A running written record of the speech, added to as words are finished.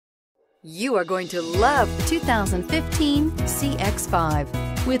You are going to love the 2015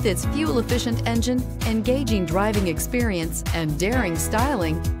 CX-5. With its fuel-efficient engine, engaging driving experience, and daring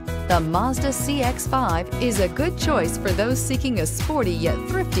styling, the Mazda CX-5 is a good choice for those seeking a sporty yet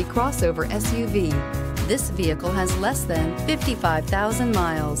thrifty crossover SUV. This vehicle has less than 55,000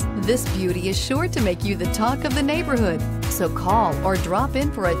 miles. This beauty is sure to make you the talk of the neighborhood. So call or drop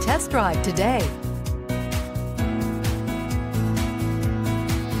in for a test drive today.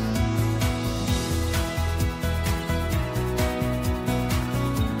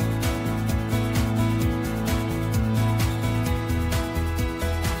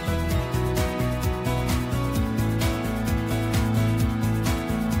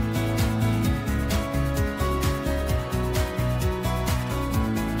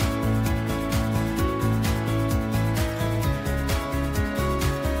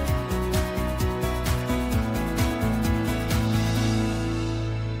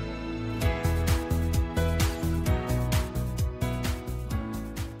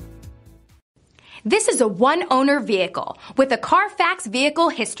 This is a one-owner vehicle with a Carfax Vehicle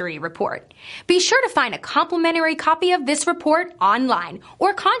History Report. Be sure to find a complimentary copy of this report online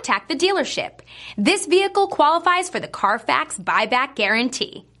or contact the dealership. This vehicle qualifies for the Carfax Buyback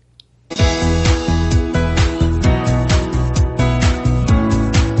Guarantee.